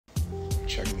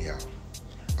check me out.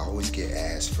 I always get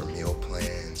asked for meal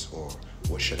plans or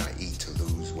what should I eat to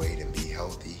lose weight and be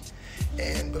healthy.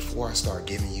 And before I start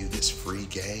giving you this free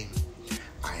game,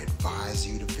 I advise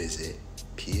you to visit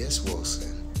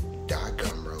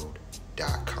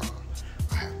pswilson.gumroad.com.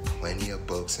 I have plenty of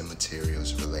books and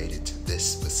materials related to this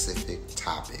specific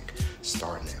topic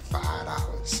starting at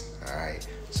 $5. Alright,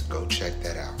 so go check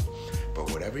that out. But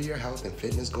whatever your health and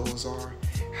fitness goals are,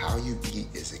 how you eat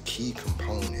is a key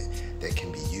component that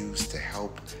can be used to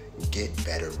help get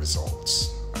better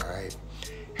results. Alright?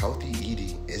 Healthy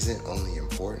eating isn't only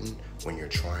important when you're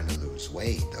trying to lose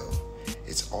weight though.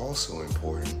 It's also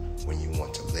important when you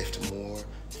want to lift more,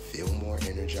 feel more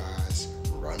energized,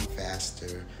 run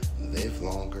faster, live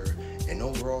longer, and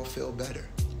overall feel better.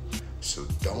 So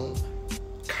don't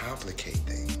complicate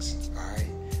things, alright?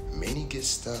 Many get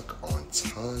stuck on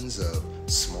tons of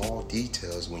small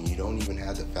details when you don't even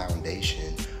have the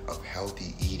foundation of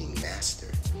healthy eating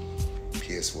mastered.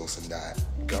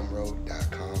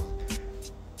 pswilson.gumroad.com,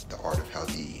 the art of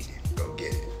healthy eating. Go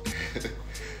get it.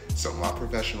 So my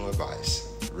professional advice,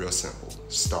 real simple.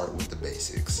 Start with the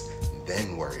basics,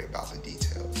 then worry about the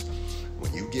details.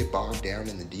 When you get bogged down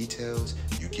in the details,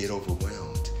 you get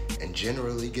overwhelmed and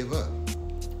generally give up.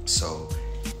 So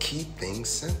keep things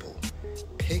simple.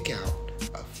 Pick out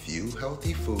a few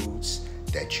healthy foods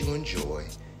that you enjoy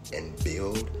and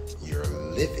build your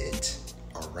Live It